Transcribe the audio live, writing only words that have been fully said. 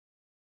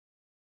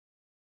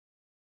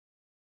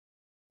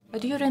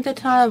During the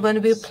time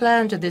when we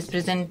planned this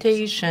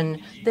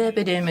presentation, the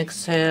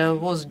epidemics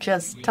was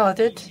just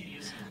started.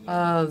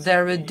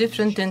 There were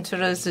different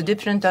interests,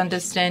 different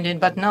understanding,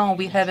 but now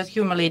we have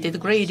accumulated a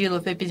great deal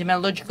of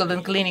epidemiological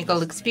and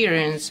clinical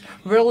experience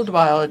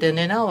worldwide and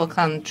in our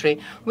country.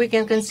 We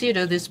can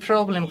consider this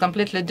problem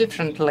completely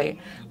differently.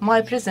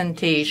 My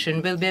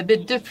presentation will be a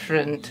bit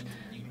different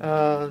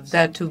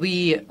that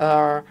we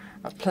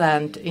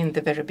planned in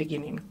the very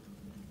beginning.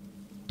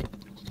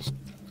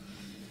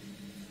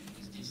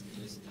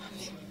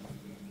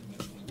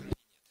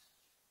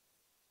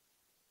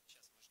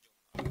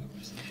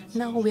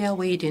 Now we are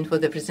waiting for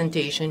the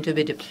presentation to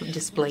be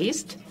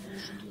displayed.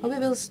 We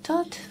will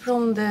start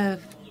from the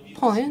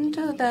point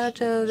that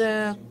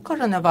the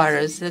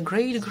coronavirus, a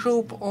great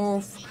group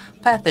of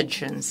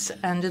pathogens,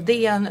 and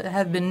they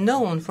have been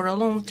known for a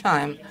long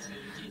time.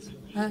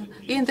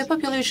 In the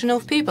population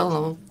of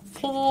people,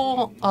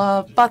 4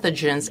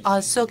 pathogens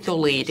are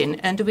circulating,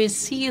 and we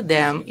see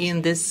them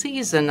in the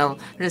seasonal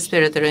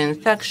respiratory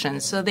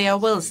infections. So they are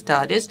well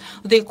studied.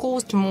 They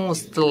cause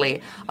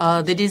mostly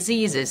the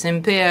diseases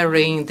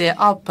impairing the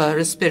upper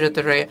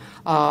respiratory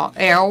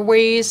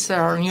airways,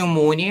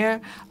 pneumonia.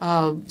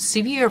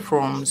 Severe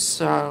forms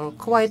are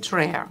quite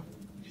rare.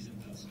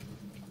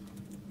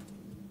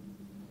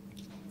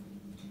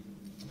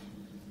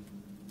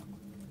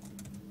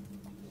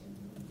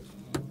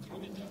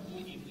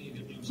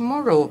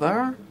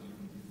 Moreover,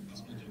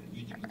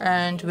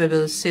 and we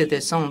will see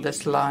this on the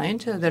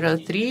slide, there are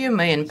 3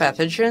 main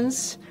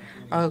pathogens,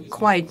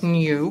 quite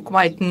new,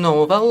 quite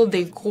novel.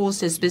 They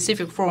cause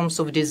specific forms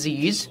of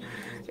disease.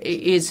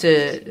 It's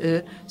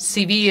a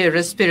severe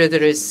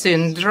respiratory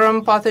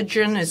syndrome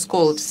pathogen. It's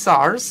called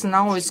SARS.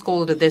 Now it's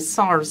called the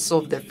SARS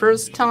of the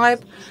first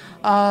type.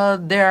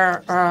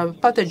 There are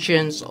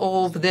pathogens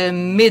of the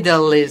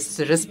Middle East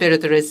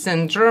respiratory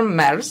syndrome,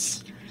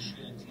 MERS.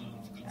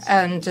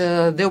 And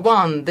the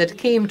one that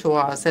came to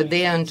us at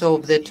the end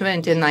of the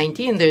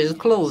 2019, that is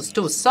close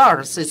to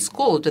SARS, is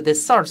called the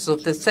SARS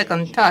of the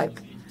second type.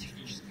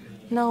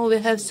 Now we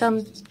have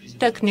some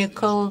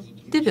technical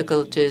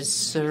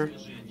difficulties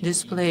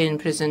displaying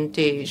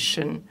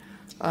presentation,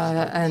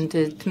 and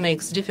it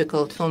makes it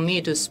difficult for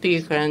me to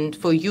speak and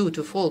for you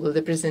to follow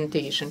the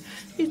presentation.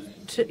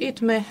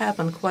 It may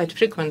happen quite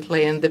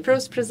frequently, and the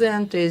first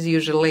presenter is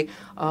usually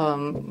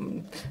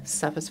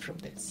suffers from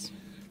this.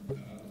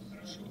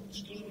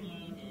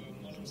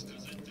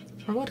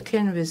 What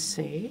can we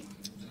say,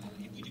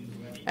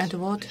 and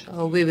what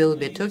we will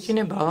be talking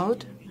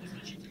about?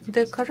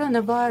 The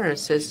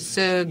coronavirus is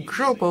a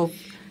group of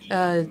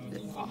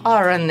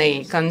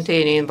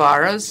RNA-containing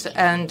virus,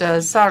 and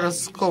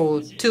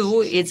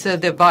SARS-CoV-2, it's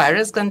the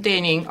virus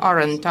containing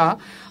RNA.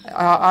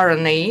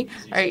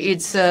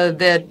 It's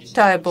the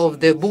type of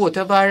the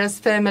botavirus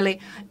family.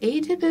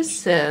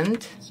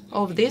 80%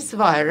 of this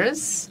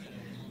virus,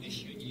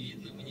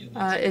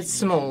 it's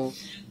small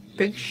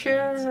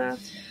picture.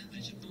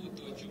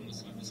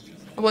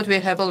 What we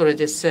have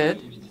already said.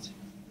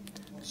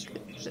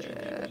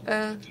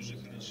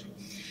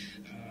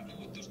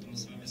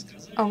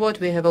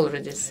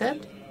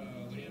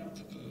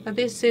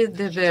 This is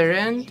the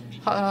variant.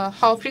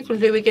 How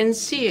frequently we can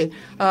see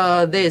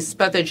this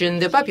pathogen in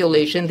the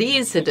population, the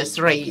incidence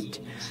rate.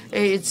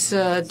 It's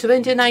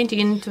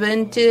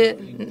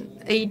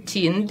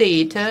 2019-2018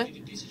 data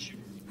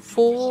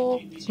for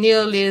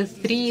nearly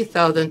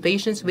 3,000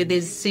 patients with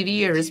these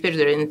severe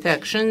respiratory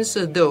infections,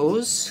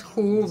 those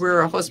who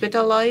were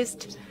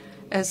hospitalized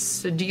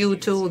as due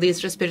to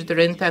these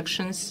respiratory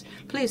infections.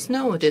 Please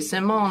notice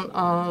among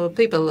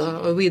people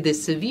with the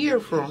severe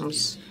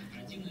forms,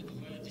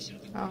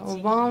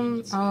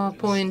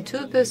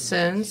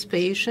 1.2%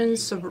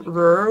 patients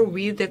were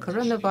with the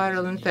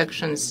coronaviral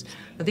infections.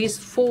 These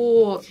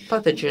 4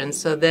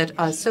 pathogens that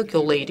are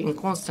circulating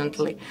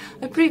constantly.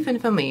 A brief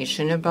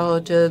information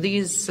about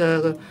these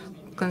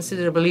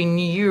considerably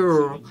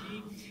new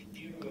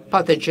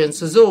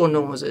pathogens,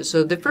 zoonoses.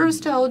 So the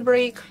first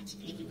outbreak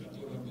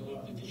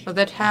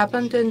that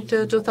happened in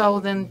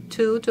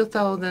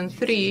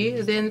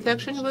 2002-2003, the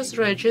infection was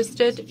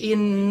registered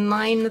in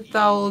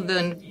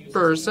 9,000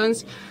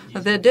 persons.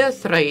 The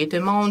death rate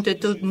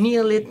amounted to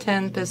nearly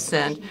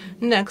 10%.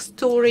 Next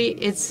story,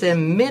 it's a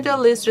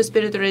Middle East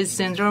respiratory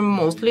syndrome.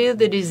 Mostly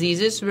the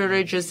diseases were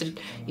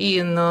registered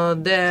in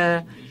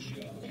the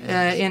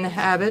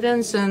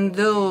inhabitants and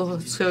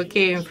those who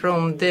came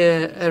from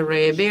the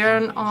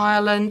Arabian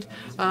island,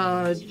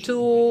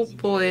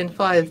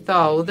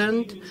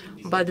 2,500.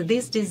 But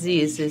this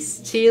disease is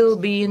still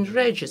being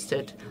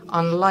registered,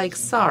 unlike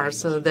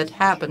SARS that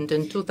happened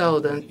in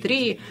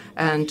 2003,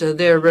 and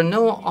there were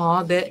no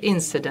other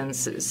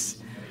incidences.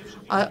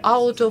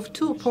 Out of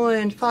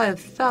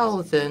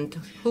 2,500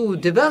 who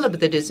developed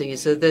the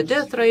disease, the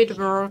death rate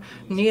were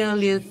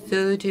nearly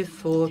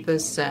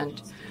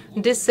 34%.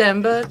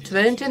 December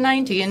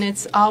 2019.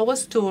 It's our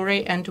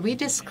story, and we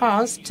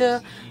discussed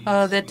the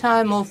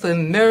time of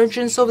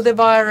emergence of the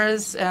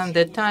virus and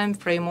the time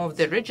frame of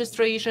the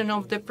registration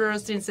of the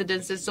first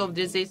incidences of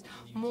disease.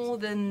 More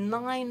than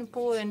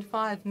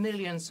 9.5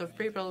 million of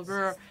people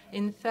were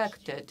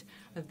infected.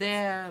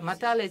 Their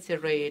mortality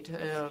rate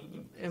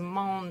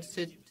amounts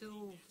to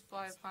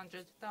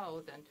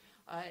 500,000.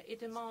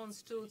 It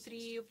amounts to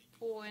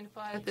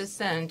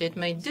 3.5%. It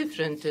may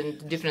differ in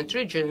different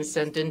regions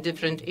and in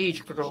different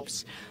age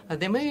groups.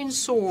 The main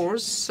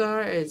source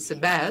is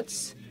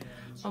bats,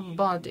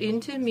 but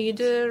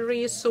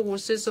intermediary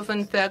sources of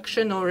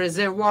infection or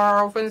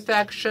reservoir of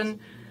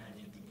infection,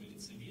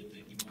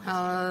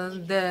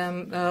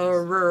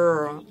 there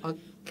were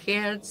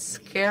cats,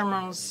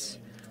 camels,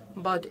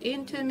 but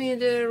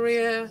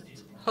intermediary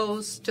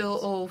host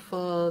of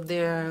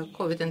their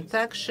COVID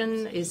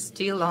infection is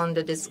still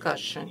under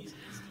discussion.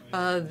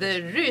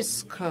 The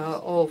risk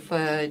of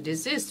a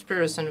diseased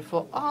person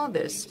for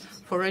others,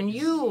 for a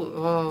new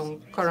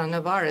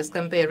coronavirus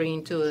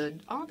comparing to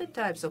other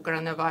types of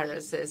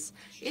coronaviruses,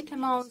 it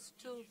amounts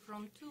to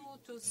from 2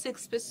 to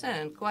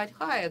 6%, quite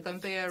higher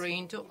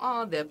comparing to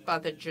other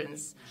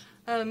pathogens.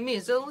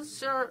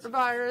 Measles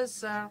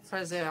virus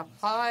has a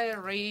high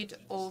rate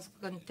of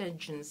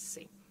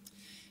contingency.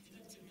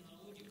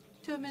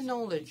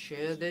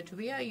 Terminology that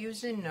we are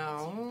using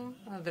now,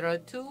 there are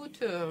two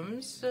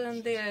terms,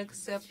 and they are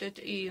accepted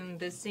in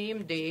the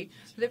same day.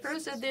 The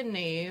first is the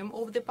name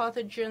of the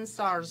pathogen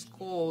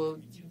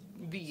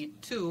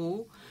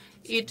SARS-CoV-2.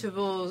 It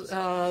was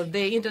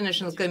the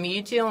International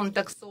Committee on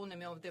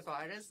Taxonomy of the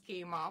Virus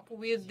came up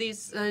with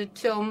this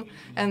term,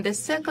 and the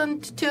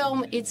second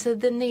term, it's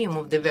the name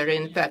of the very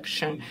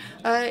infection.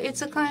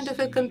 It's a kind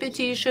of a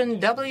competition.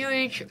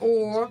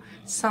 WHO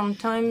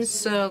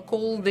sometimes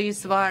call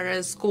this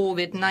virus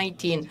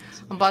COVID-19,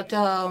 but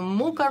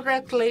more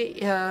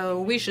correctly,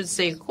 we should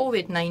say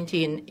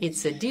COVID-19.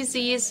 It's a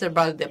disease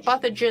about the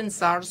pathogen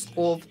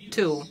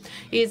SARS-CoV-2.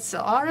 It's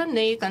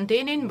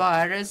RNA-containing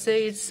virus.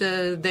 It's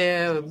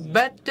the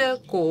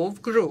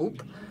beta-CoV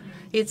group.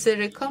 It's a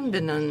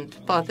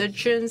recombinant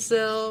pathogens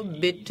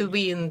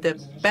between the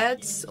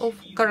bats of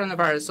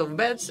coronavirus of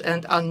bats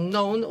and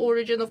unknown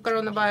origin of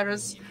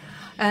coronavirus.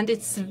 And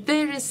it's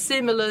very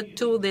similar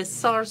to the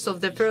SARS of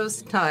the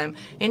first time.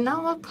 In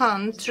our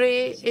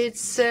country,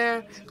 it's,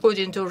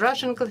 according to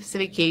Russian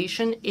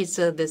classification, it's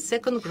the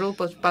second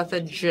group of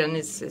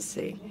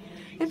pathogenicity.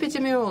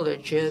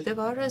 Epidemiology. The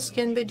virus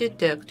can be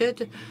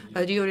detected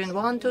during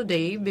 1 to 2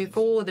 days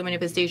before the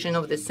manifestation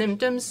of the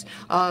symptoms.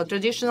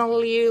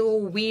 Traditionally,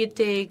 we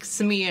take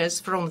smears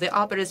from the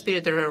upper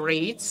respiratory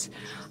rates,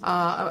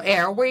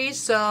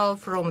 airways,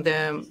 from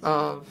the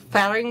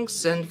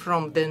pharynx, and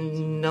from the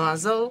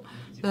nasal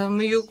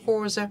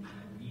mucosa.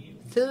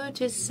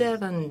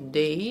 37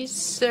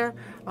 days,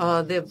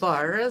 the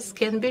virus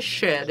can be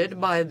shedded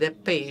by the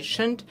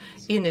patient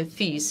in a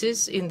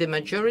feces. In the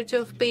majority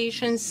of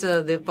patients,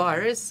 the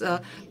virus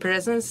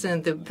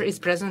is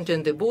present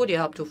in the body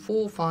up to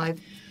 4 or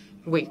 5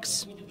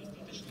 weeks.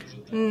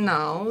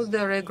 Now,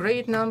 there are a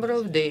great number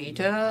of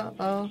data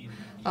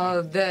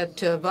that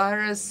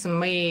virus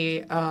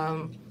may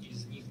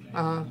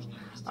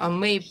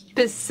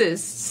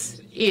persist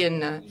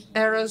in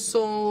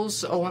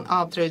aerosols or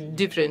after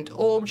different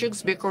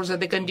objects because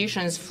the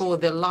conditions for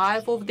the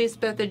life of this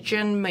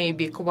pathogen may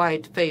be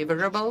quite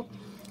favorable.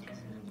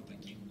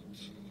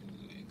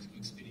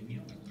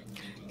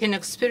 In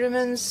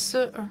experiments,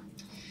 the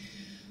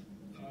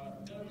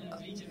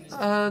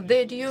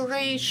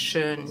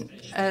duration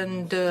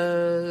and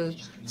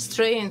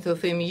strength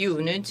of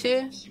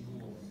immunity,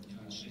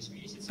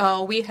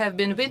 we have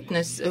been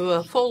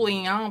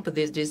following up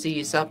this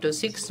disease up to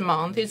 6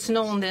 months. It's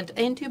known that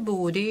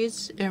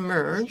antibodies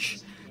emerge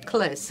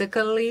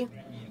classically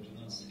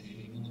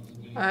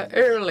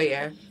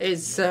earlier.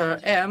 It's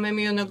M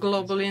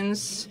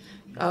immunoglobulins.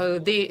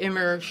 They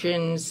emerge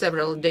in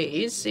several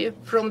days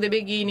from the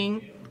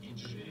beginning.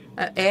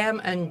 M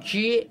and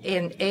G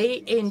and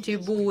A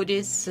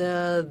antibodies,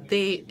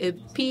 they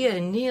appear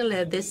nearly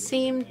at the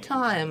same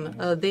time.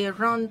 They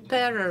run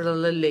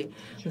parallelly.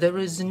 There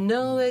is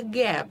no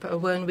gap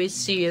when we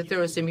see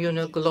there's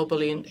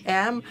immunoglobulin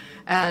M,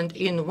 and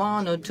in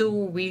 1 or 2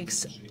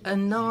 weeks,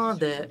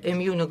 another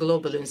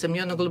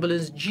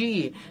immunoglobulins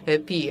G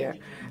appear.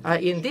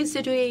 In this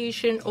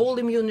situation, all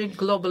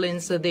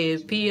immunoglobulins, they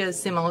appear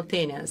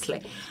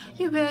simultaneously.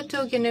 We were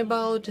talking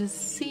about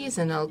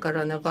seasonal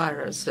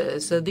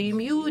coronaviruses. The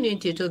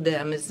immunity to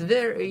them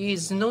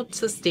is not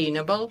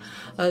sustainable.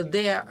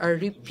 Their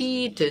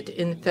repeated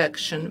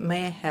infection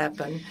may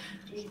happen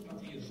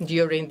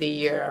during the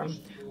year.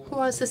 Who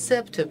are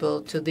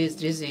susceptible to this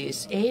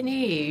disease?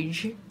 Any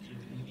age.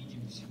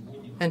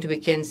 And we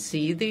can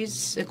see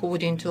this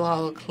according to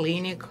our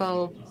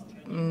clinical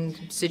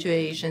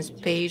situations,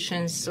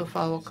 patients of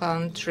our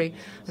country,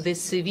 the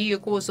severe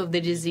course of the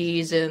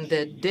disease and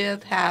the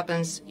death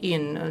happens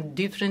in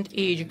different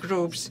age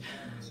groups.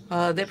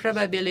 The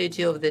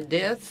probability of the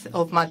death,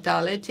 of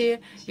mortality,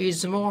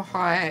 is more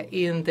high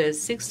in the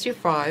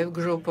 65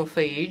 group of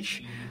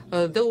age.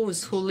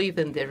 those who live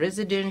in the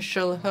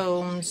residential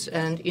homes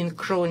and in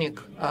chronic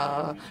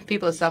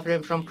people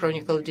suffering from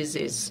chronic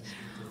disease.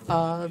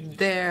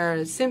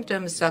 Their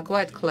symptoms are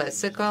quite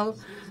classical.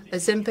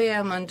 It's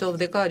impairment of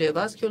the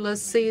cardiovascular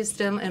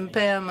system,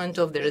 impairment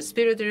of the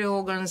respiratory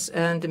organs,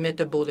 and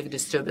metabolic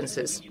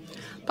disturbances.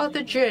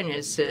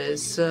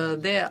 Pathogenesis,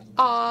 there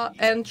are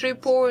entry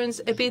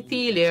points,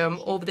 epithelium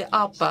of the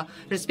upper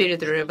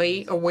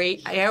respiratory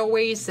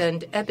airways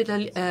and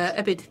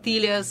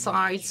epithelial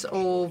sites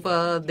of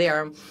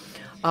their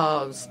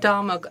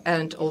stomach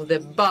and of the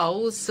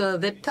bowels.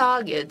 The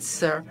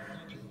targets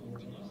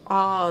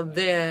are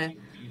the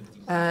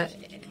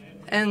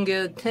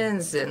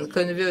angiotensin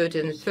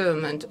converting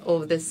ferment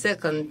of the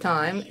second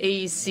time,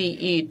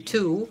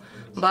 ACE2,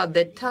 but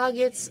the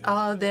targets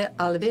are the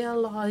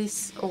alveoli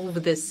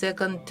of the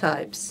second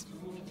types.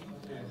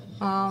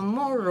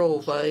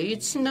 Moreover,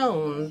 it's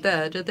known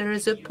that there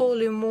is a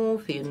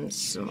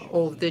polymorphism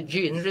of the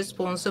gene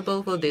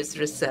responsible for this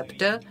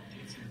receptor,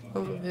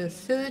 with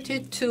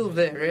 32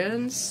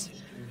 variants.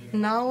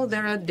 Now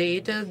there are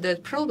data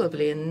that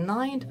probably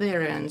 9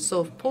 variants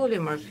of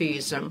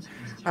polymorphism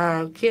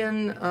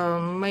can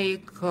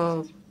make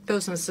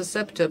persons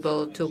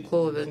susceptible to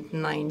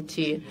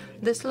COVID-19.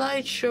 The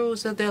slide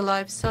shows the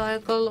life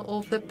cycle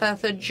of the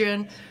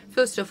pathogen.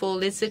 First of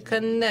all, it's a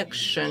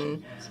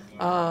connection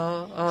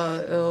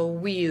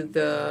with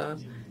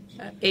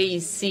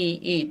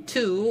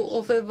ACE2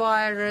 of a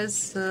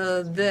virus,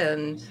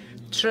 then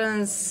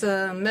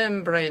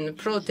transmembrane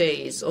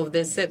protease of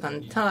the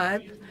second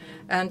type.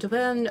 And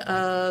when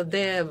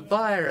the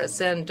virus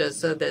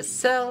enters the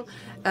cell,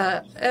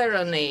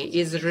 RNA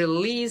is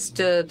released,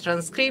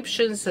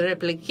 transcriptions,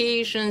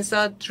 replications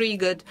are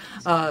triggered,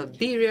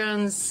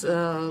 virions,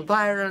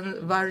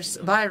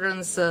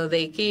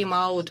 they came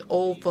out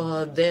of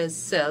the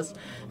cells.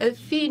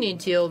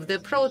 Affinity of the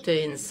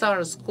protein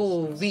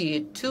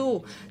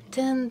SARS-CoV-2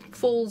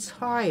 10-fold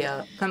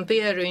higher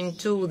comparing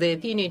to the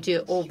affinity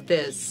of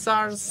the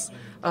SARS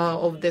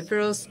of the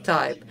first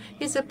type.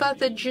 Is a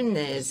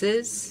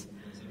pathogenesis.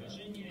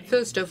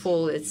 First of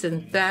all, it's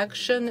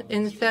infection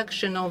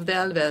of the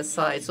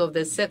alveoli of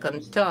the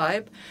second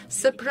type,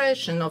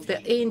 suppression of the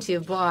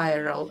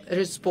antiviral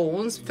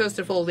response. First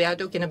of all, we are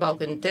talking about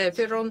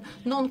interferon,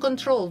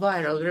 non-controlled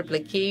viral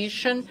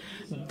replication,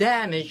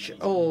 damage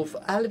of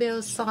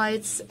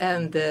alveoli,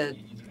 and the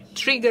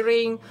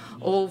triggering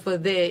of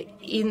the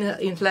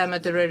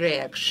inflammatory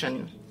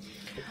reaction.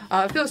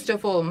 First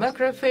of all,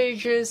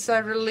 macrophages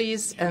are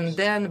released, and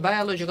then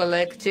biological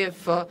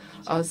active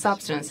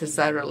substances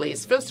are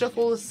released. First of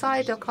all,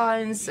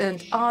 cytokines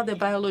and other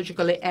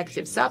biologically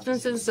active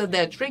substances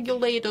that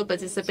regulate or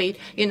participate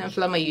in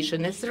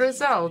inflammation. As a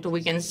result,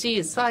 we can see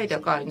a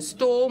cytokine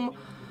storm.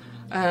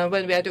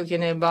 When we are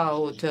talking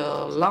about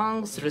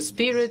lungs,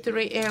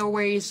 respiratory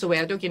airways, we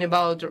are talking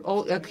about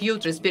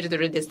acute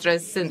respiratory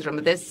distress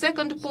syndrome. The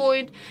second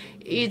point,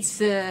 it's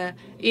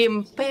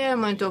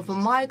impairment of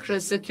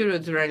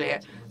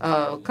microcirculatory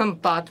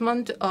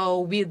compartment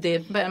with the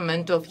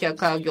impairment of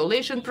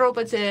coagulation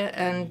property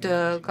and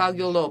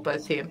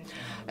coagulopathy.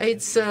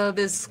 It's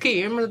the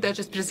scheme that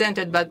is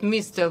presented by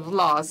Mr.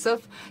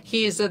 Vlasov.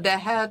 He is the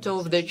head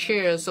of the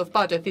chairs of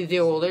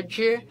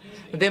pathophysiology.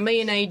 The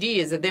main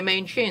ideas, the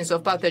main chains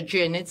of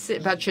pathogenesis,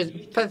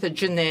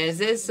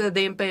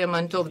 the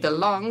impairment of the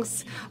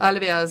lungs,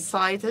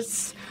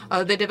 alveoli,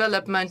 the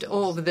development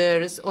of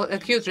the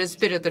acute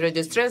respiratory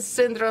distress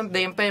syndrome,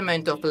 the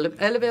impairment of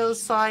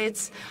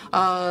alveoli,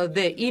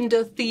 the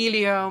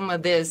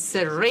endothelium, the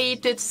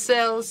serrated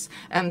cells,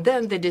 and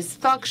then the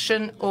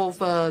dysfunction of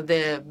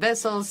the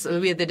vessels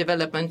with the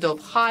development of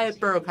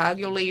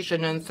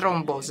hypercoagulation and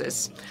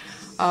thrombosis.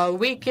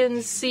 We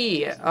can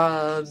see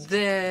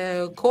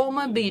the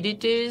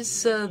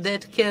comorbidities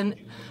that can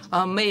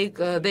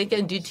they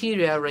can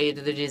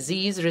deteriorate the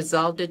disease,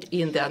 resulted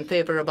in the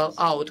unfavorable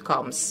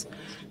outcomes.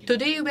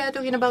 Today, we are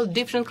talking about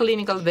different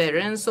clinical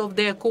variants of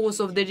the cause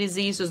of the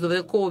diseases of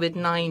the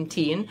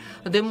COVID-19.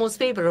 The most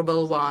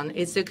favorable one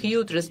is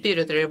acute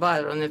respiratory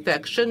viral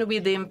infection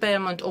with the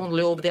impairment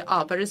only of the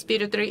upper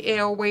respiratory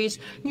airways,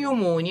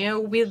 pneumonia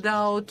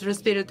without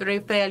respiratory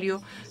failure,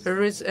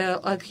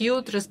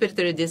 acute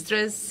respiratory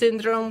distress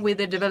syndrome with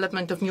the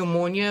development of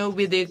pneumonia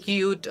with the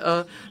acute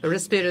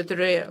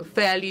respiratory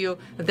failure,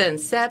 then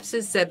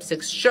sepsis,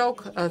 septic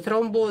shock,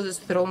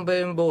 thrombosis,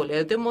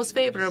 thromboembolia. The most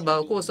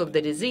favorable cause of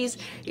the disease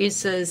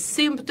is a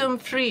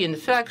symptom-free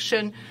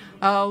infection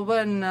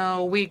when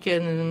we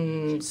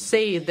can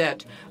say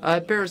that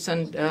a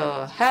person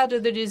had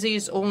the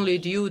disease only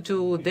due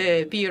to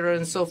the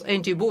appearance of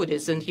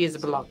antibodies in his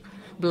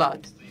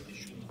blood.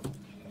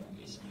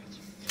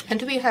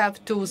 And we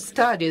have to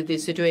study the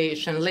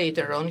situation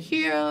later on.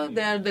 Here,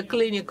 there are the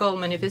clinical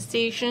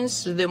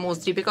manifestations, the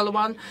most typical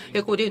one,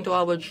 according to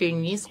our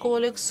Chinese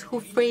colleagues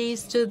who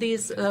faced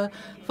this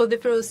for the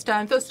first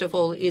time. First of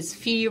all, is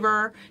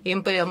fever,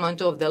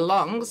 impairment of the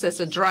lungs,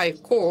 as a dry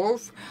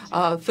cough,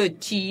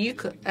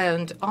 fatigue,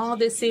 and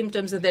other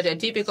symptoms that are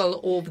typical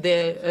of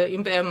the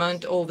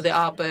impairment of the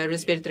upper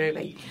respiratory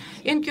way.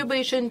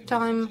 Incubation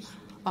time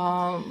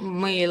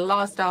may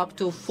last up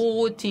to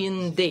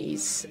 14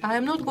 days.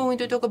 I'm not going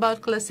to talk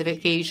about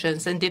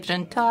classifications and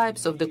different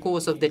types of the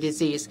cause of the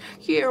disease.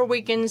 Here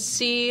we can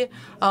see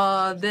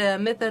the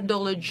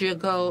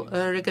methodological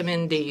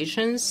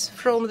recommendations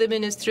from the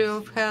Ministry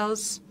of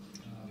Health.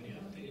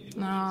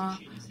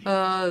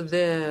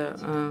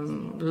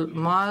 The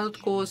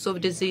mild course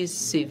of disease,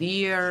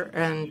 severe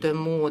and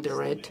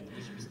moderate.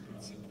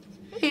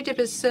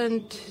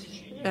 80%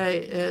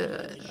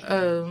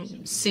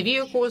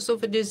 severe course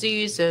of a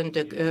disease and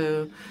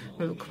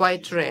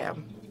quite rare.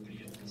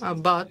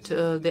 But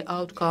the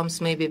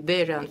outcomes may be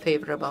very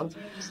unfavorable.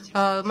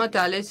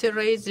 Mortality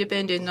rates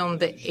depending on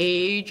the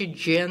age,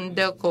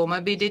 gender,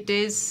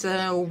 comorbidities.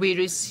 We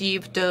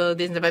received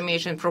this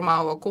information from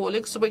our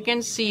colleagues. We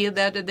can see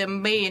that the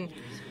main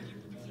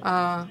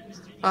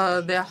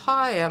the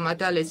higher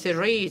mortality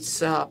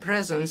rates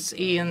presence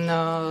in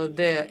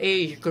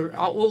the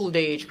old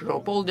age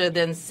group, older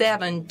than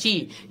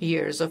 70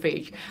 years of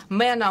age.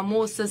 Men are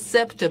more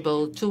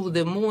susceptible to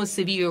the more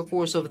severe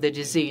course of the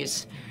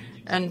disease.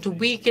 And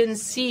we can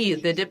see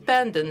the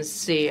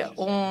dependency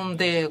on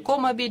the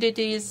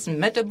comorbidities,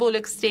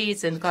 metabolic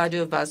states, and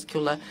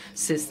cardiovascular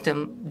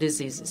system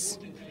diseases.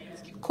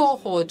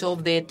 Cohort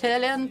of the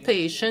Italian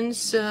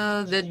patients,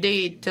 the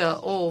data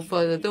of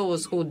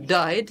those who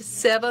died,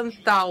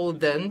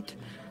 7,000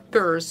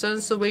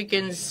 persons. So we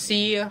can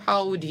see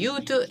how,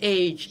 due to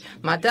age,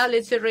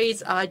 mortality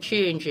rates are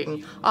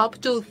changing. Up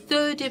to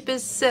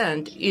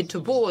 30% it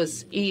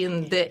was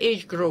in the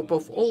age group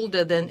of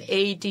older than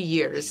 80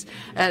 years.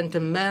 And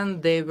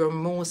men, they were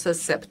more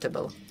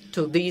susceptible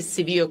to this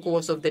severe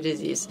course of the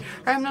disease.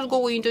 I'm not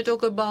going to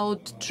talk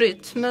about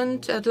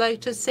treatment. I'd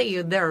like to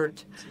say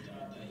that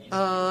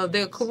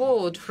the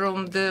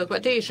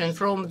quotation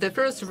from the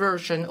first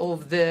version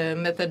of the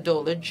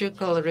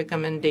methodological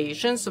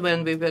recommendations,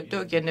 when we were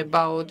talking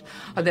about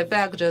the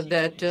fact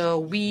that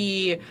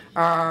we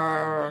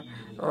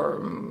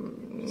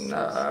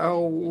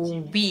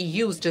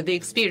used the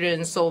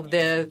experience of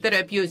the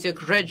therapeutic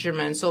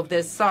regimens of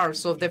the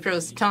SARS of the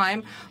first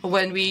time,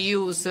 when we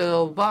use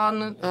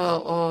one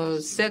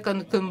or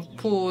second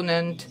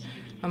component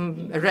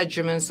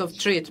regimens of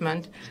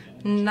treatment.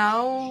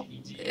 Now,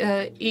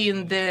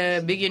 in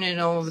the beginning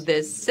of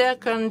the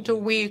second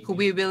week,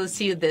 we will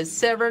see the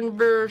second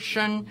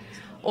version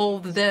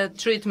of the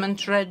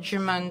treatment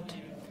regimen.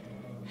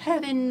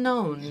 Having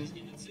known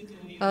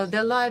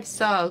the life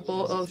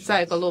cycle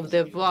of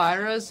the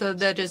virus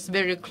that is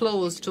very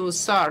close to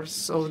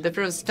SARS of the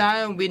first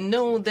time, we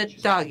know the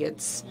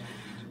targets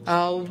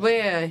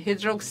where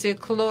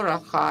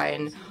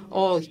hydroxychloroquine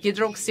or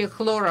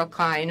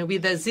hydroxychloroquine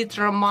with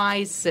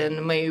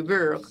azithromycin may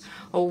work,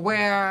 or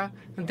where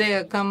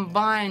the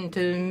combined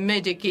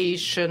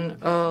medication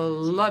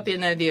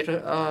lopinavir,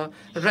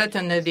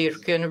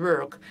 ritonavir can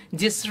work,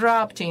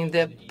 disrupting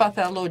the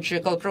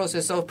pathological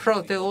process of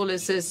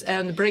proteolysis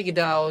and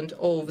breakdown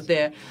of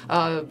the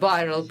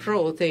viral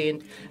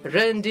protein.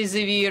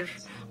 Remdesivir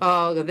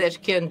that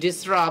can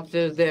disrupt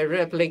the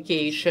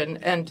replication,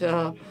 and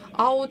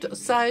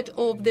outside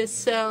of the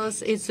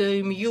cells, it's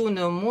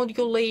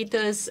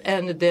immunomodulators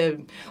and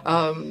the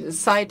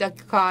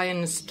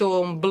cytokine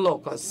storm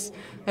blockers.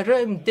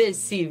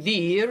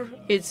 Remdesivir,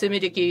 it's a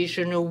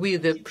medication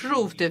with a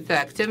proved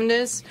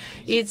effectiveness.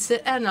 It's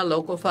an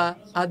analog of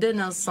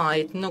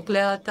adenosine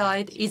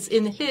nucleotide. It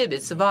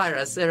inhibits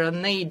virus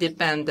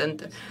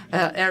RNA-dependent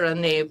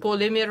RNA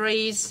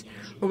polymerase.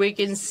 We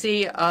can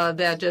see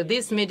that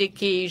this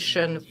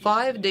medication,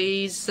 5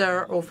 days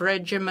of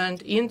regimen,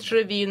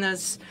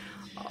 intravenous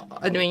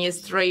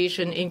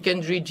administration, it can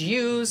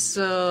reduce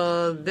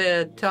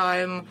the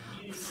time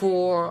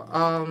for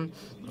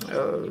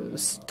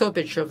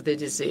stoppage of the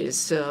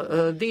disease.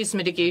 This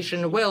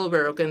medication will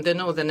work in the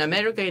Northern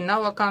America. In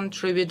our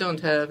country, we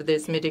don't have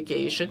this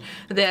medication.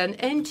 Then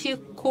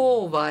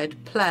anti-COVID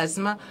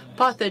plasma,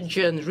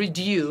 pathogen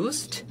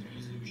reduced.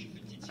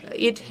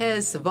 It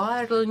has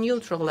viral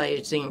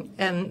neutralizing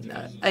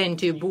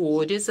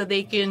antibodies, so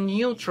they can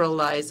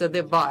neutralize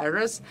the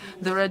virus.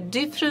 There are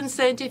different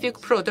scientific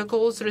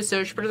protocols,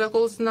 research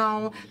protocols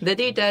now. The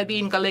data are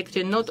being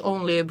collected not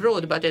only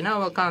abroad, but in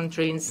our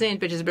country, in St.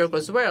 Petersburg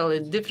as well,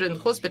 in different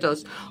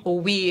hospitals.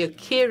 We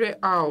carry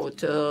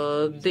out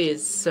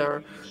these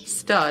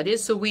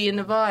studies. So we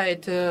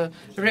invite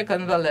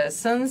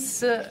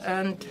reconvalescents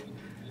and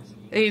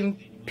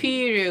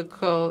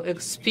empirical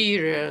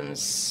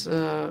experience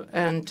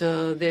and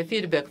the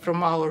feedback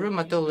from our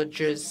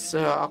rheumatologists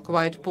are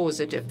quite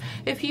positive.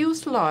 A few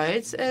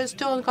slides as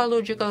to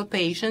oncological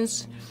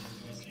patients.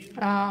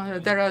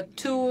 There are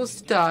 2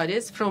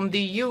 studies from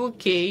the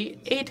UK,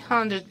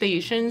 800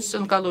 patients,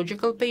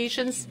 oncological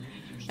patients,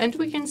 and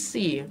we can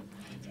see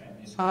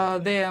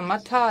their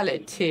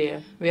mortality.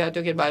 We are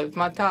talking about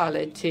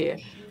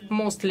mortality.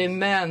 Mostly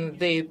men,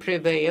 they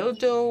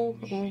prevailed.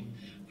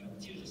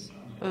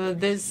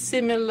 There's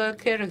similar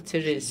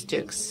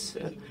characteristics,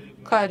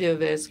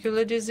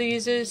 cardiovascular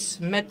diseases,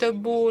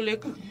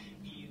 metabolic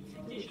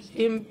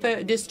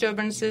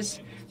disturbances.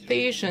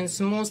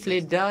 Patients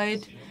mostly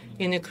died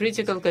in the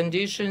critical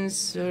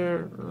conditions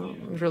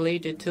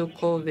related to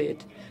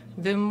COVID.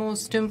 The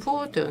most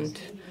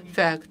important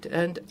fact,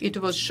 and it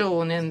was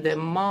shown in the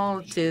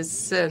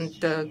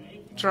multi-center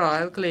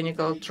trial,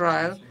 clinical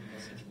trial,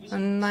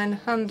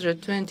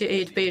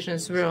 928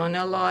 patients were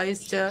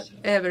analyzed,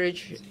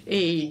 average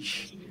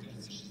age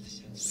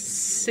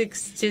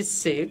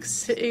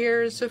 66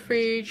 years of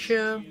age.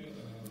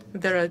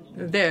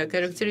 Their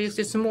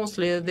characteristics,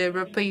 mostly there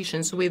were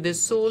patients with a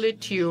solid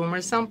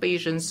tumor. Some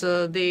patients,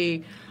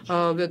 they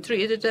were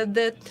treated at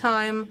that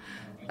time.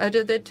 At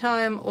the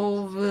time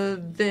of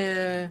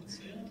the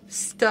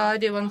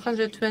study,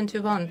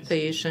 121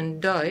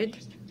 patients died.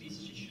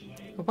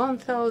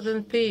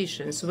 1,000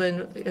 patients,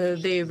 when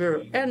they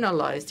were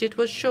analyzed, it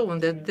was shown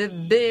that the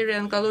very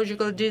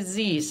oncological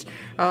disease,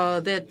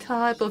 the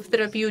type of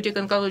therapeutic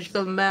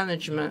oncological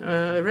management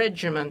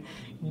regimen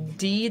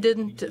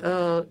didn't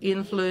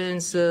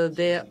influence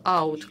their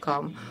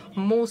outcome.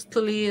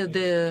 Mostly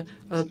the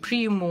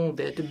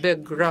pre-morbid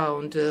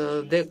background,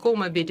 the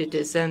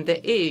comorbidities and the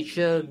age,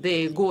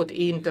 they got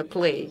into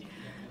play.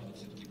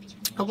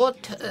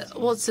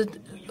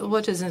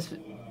 What is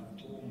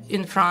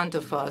in front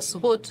of us?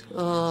 What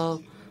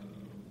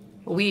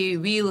we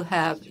will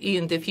have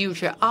in the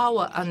future?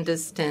 Our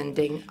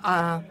understanding,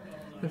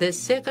 the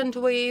second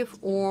wave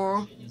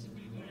or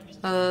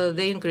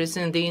the increase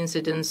in the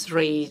incidence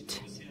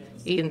rate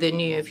in the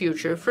near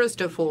future.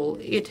 First of all,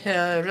 it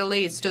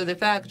relates to the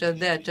fact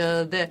that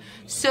the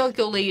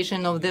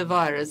circulation of the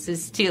virus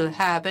is still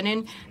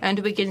happening, and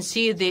we can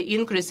see the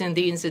increase in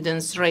the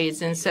incidence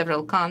rates in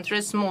several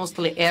countries,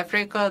 mostly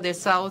Africa, the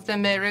South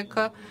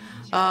America,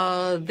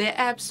 the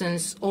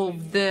absence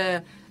of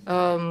the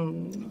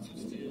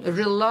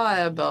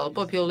reliable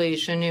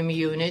population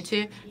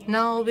immunity.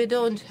 Now we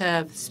don't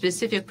have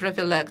specific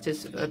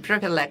prophylactics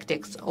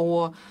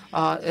or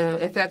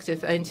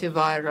effective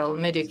antiviral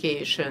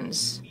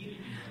medications.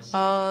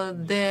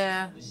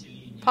 The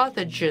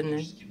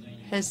pathogen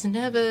has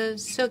never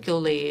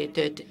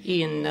circulated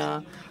in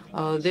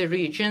the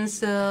regions.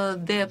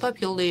 The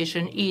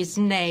population is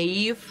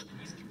naive.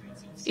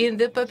 In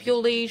the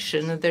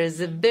population, there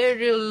is a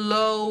very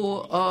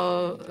low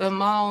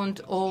amount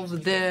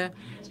of the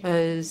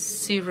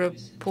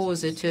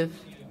seropositive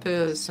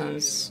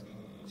persons.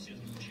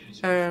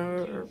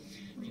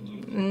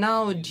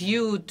 Now,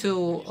 due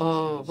to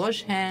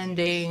wash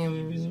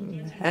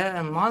handing,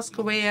 mask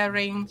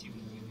wearing,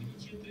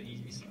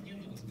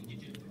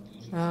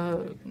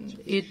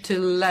 it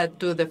led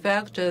to the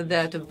fact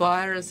that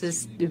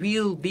viruses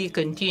will be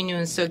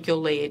continuing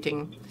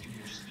circulating.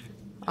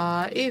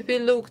 If we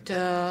looked,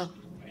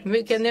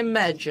 we can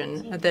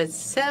imagine that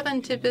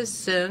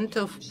 70%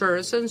 of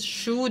persons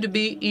should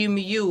be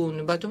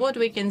immune. But what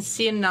we can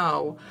see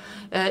now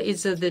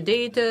is the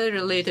data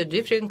related to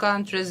different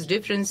countries,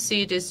 different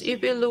cities.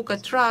 If we look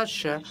at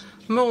Russia,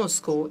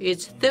 Moscow,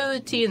 it's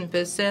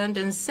 13%.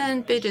 In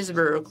St.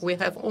 Petersburg, we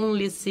have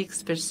only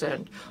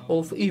 6%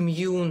 of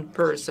immune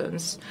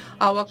persons.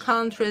 Our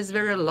country is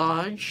very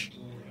large.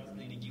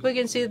 We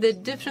can see the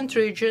different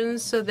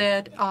regions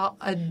that are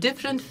at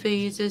different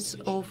phases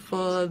of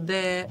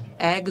the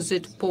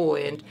exit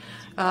point.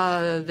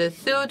 The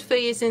third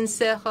phase in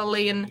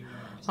Sakhalin,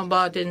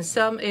 but in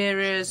some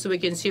areas we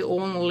can see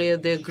only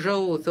the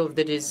growth of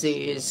the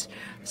disease.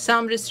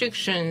 Some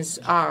restrictions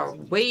are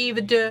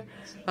waived.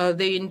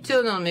 The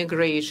internal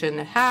migration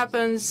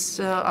happens.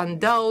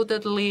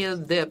 Undoubtedly,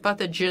 the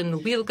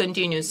pathogen will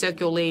continue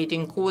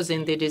circulating,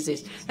 causing the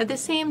disease. At the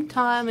same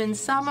time, in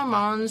summer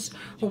months,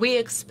 we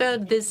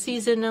expect the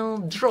seasonal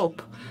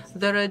drop.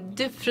 There are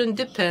different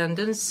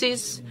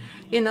dependencies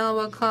in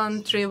our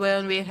country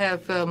when we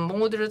have a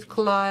moderate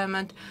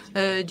climate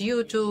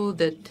due to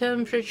the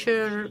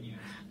temperature,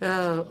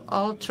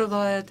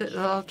 ultraviolet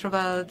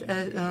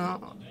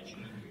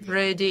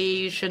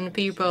radiation.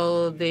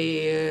 People,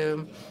 they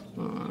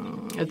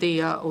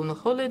are on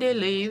holiday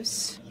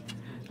leaves.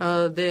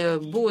 The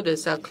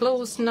borders are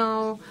closed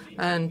now,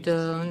 and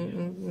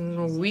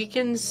we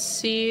can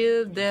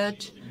see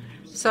that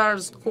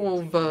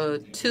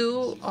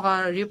SARS-CoV-2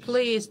 are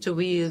replaced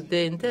with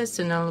the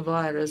intestinal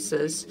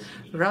viruses,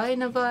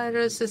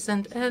 rhinoviruses,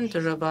 and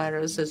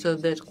enteroviruses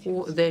that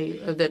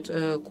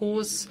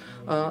cause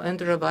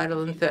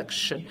enteroviral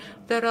infection.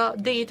 There are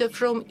data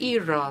from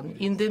Iran.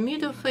 In the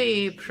middle of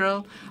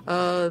April,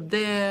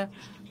 the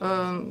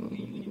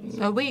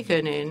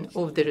awakening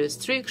of the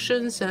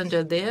restrictions, and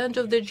at the end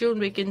of the June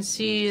we can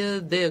see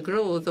the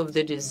growth of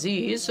the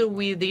disease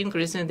with the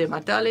increase in the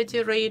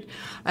mortality rate.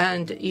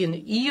 And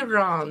in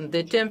Iran,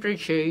 the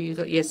temperature,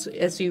 yes,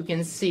 as you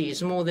can see,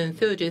 is more than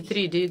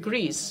 33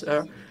 degrees.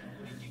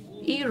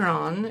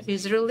 Iran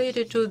is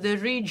related to the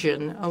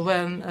region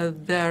when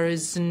there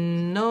is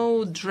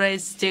no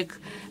drastic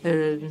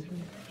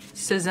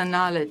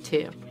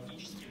seasonality.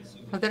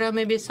 There are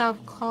maybe some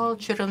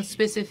cultural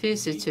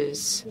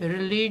specificities,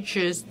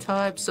 religious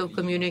types of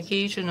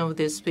communication of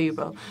these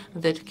people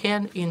that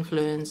can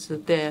influence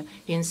the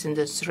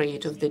incidence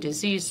rate of the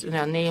disease,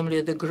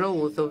 namely the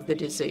growth of the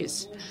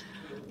disease.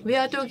 We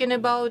are talking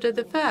about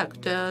the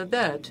fact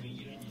that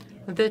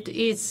that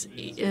its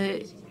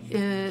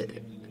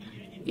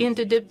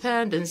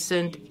interdependence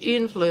and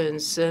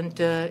influence and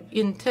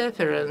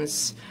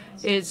interference.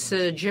 It's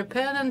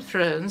Japan and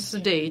France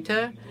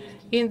data.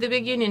 In the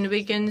beginning,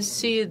 we can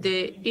see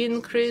the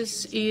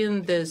increase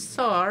in the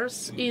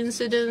SARS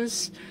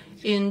incidence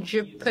in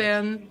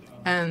Japan,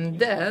 and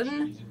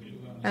then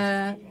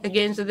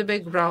against the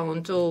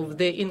background of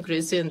the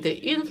increase in the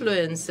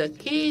influenza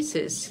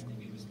cases,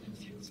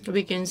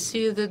 we can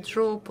see the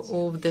drop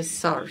of the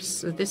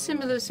SARS. The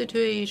similar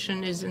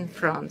situation is in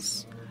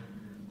France.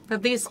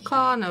 This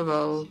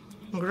carnival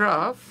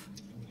graph,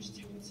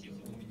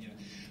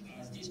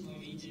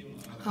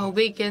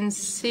 we can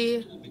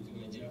see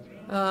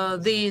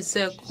this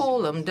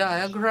column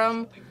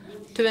diagram,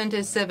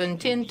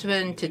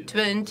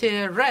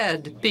 2017-2020,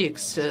 red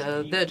peaks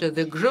that are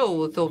the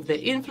growth of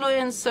the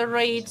influenza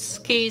rates,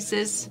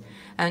 cases,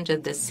 and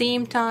at the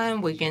same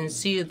time we can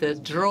see the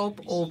drop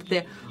of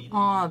the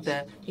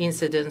other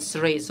incidence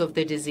rates of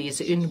the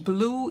disease. In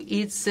blue,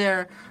 it's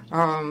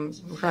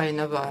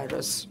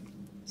rhinovirus.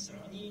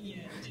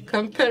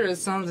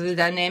 Comparison the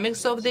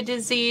dynamics of the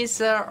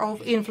disease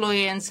of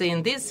influenza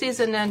in this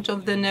season and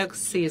of the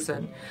next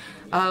season.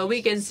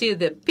 We can see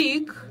the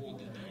peak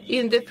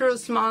in the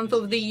first month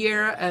of the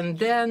year and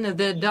then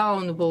the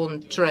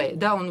downward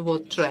trend.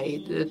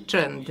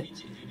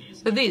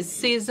 This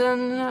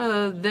season,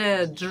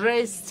 the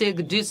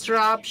drastic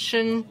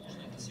disruption,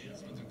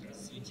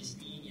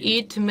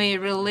 it may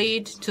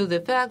relate to the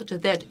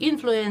fact that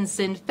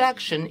influenza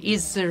infection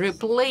is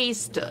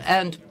replaced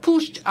and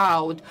pushed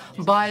out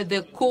by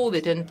the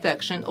COVID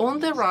infection. On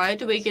the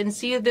right, we can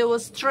see the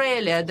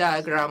Australia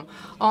diagram.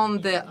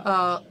 On the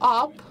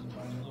up,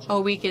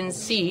 we can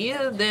see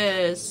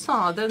the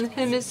southern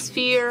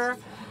hemisphere.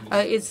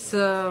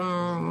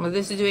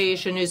 The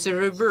situation is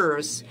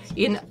reverse.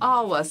 In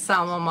our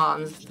summer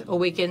month,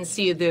 we can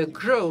see the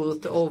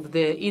growth of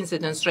the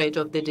incidence rate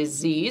of the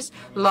disease.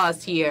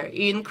 Last year,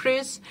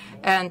 increase,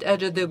 and at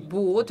the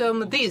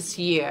bottom this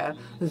year,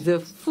 the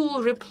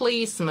full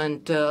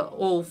replacement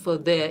of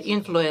the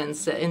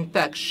influenza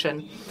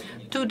infection.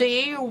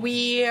 Today,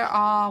 we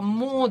are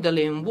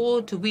modeling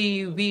what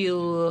we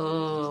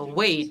will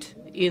wait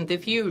in the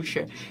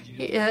future.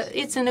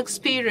 It's an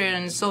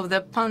experience of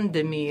the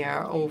pandemic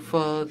of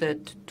the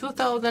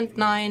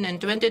 2009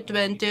 and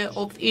 2020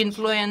 of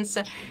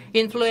influenza.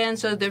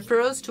 Influenza, the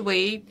first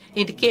wave,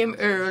 it came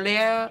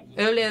earlier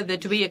than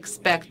we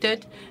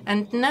expected,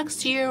 and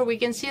next year we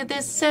can see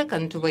the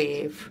second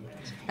wave,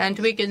 and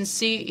we can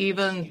see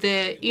even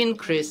the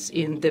increase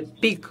in the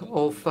peak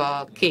of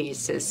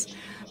cases.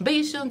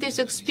 Based on this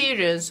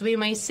experience, we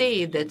may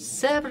say that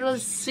several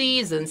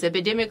seasons,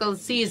 epidemiological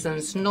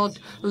seasons, not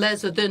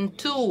less than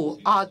two,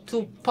 are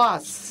to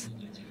pass,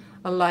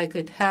 like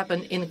it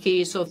happened in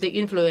case of the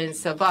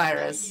influenza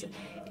virus,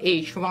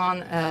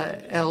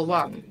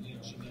 H1N1.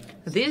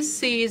 This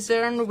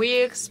season,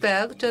 we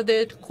expect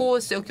that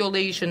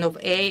co-circulation of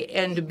A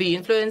and B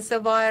influenza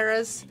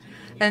virus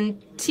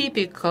and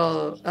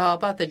typical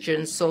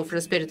pathogens of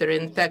respiratory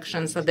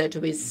infections that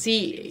we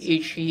see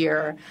each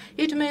year.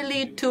 It may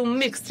lead to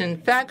mixed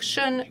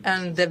infection,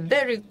 and the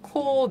very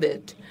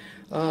COVID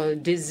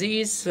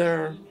disease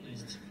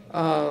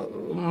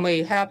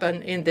may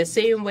happen in the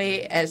same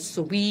way as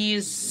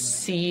we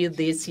see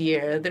this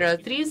year. There are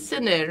three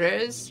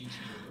scenarios.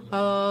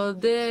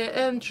 The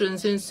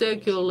entrance in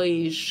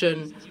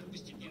circulation,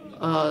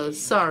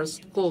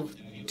 SARS-CoV-2,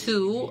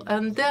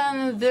 and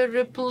then the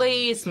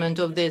replacement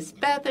of these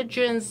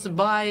pathogens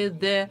by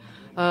the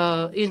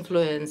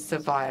influenza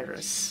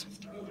virus.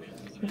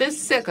 The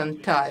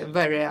second type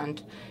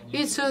variant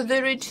is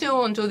the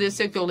return to the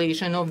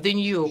circulation of the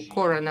new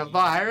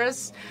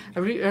coronavirus,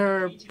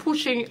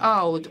 pushing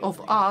out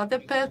of other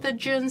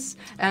pathogens.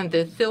 And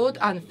the third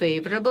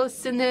unfavorable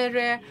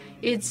scenario,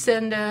 it's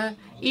an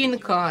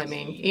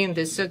incoming in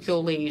the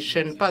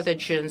circulation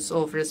pathogens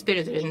of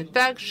respiratory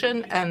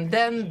infection, and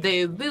then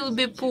they will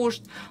be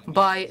pushed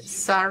by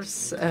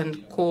SARS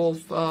and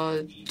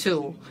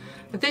CoV-2.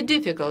 The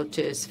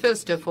difficulties,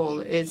 first of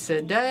all, it's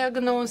a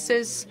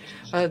diagnosis,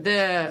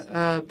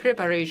 the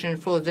preparation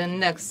for the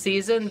next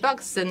season,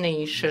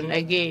 vaccination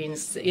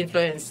against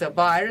influenza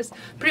virus,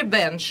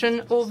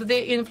 prevention of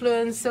the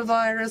influenza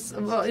virus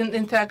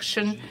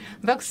infection.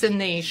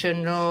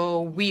 Vaccination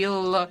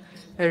will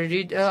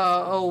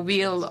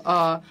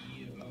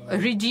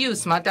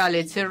reduce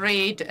mortality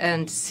rate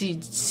and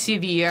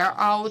severe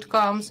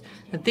outcomes.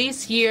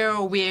 This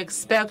year, we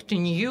expect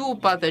new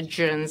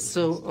pathogens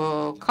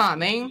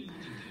coming.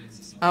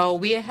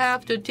 We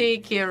have to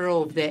take care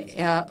of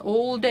the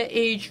older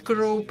age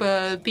group,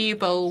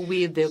 people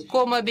with the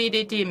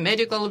comorbidity,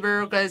 medical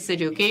workers,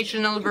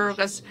 educational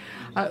workers.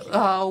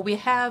 We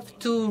have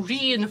to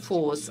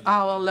reinforce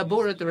our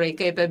laboratory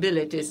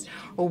capabilities.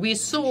 We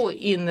saw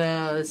in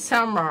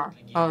summer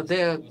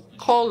the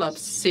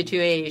collapse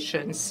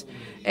situations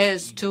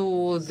as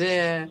to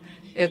the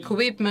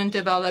equipment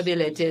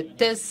availability,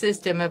 test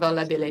system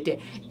availability.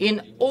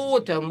 In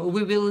autumn,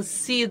 we will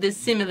see the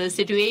similar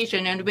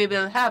situation, and we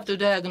will have to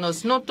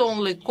diagnose not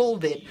only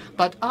COVID,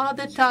 but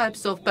other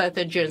types of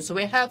pathogens.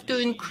 We have to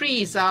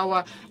increase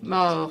our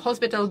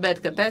hospital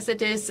bed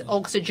capacities,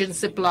 oxygen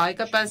supply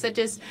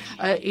capacities.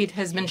 It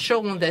has been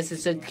shown this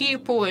is a key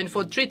point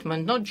for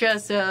treatment, not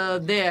just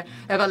the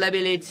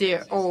availability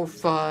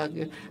of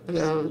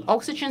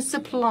oxygen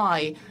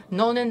supply,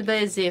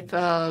 non-invasive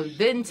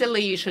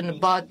ventilation,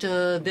 but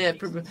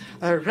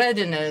the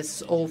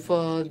readiness of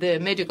the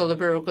medical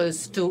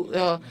workers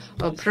to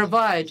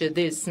provide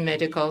this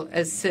medical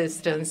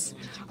assistance.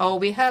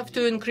 We have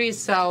to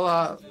increase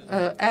our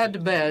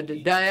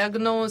at-bed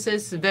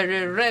diagnosis,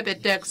 very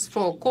rapid tests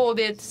for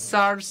COVID,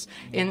 SARS,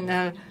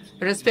 in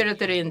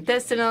respiratory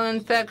intestinal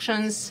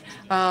infections.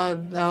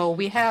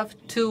 We have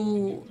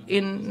to,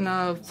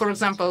 for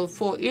example,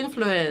 for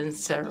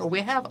influenza,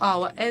 we have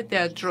our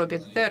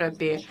ethiotropic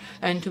therapy,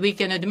 and we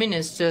can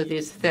administer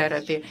this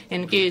therapy.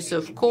 In case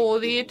of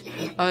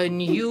COVID,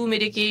 new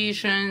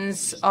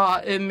medications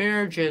are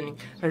emerging.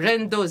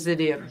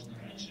 Remdesivir,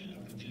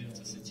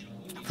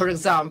 for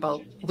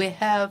example, we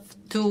have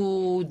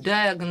to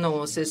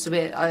diagnose this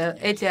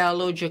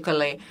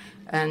etiologically,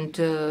 and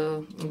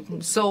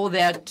so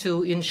that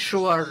to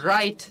ensure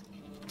right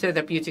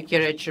therapeutic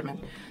regimen.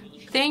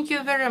 Thank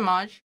you very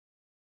much.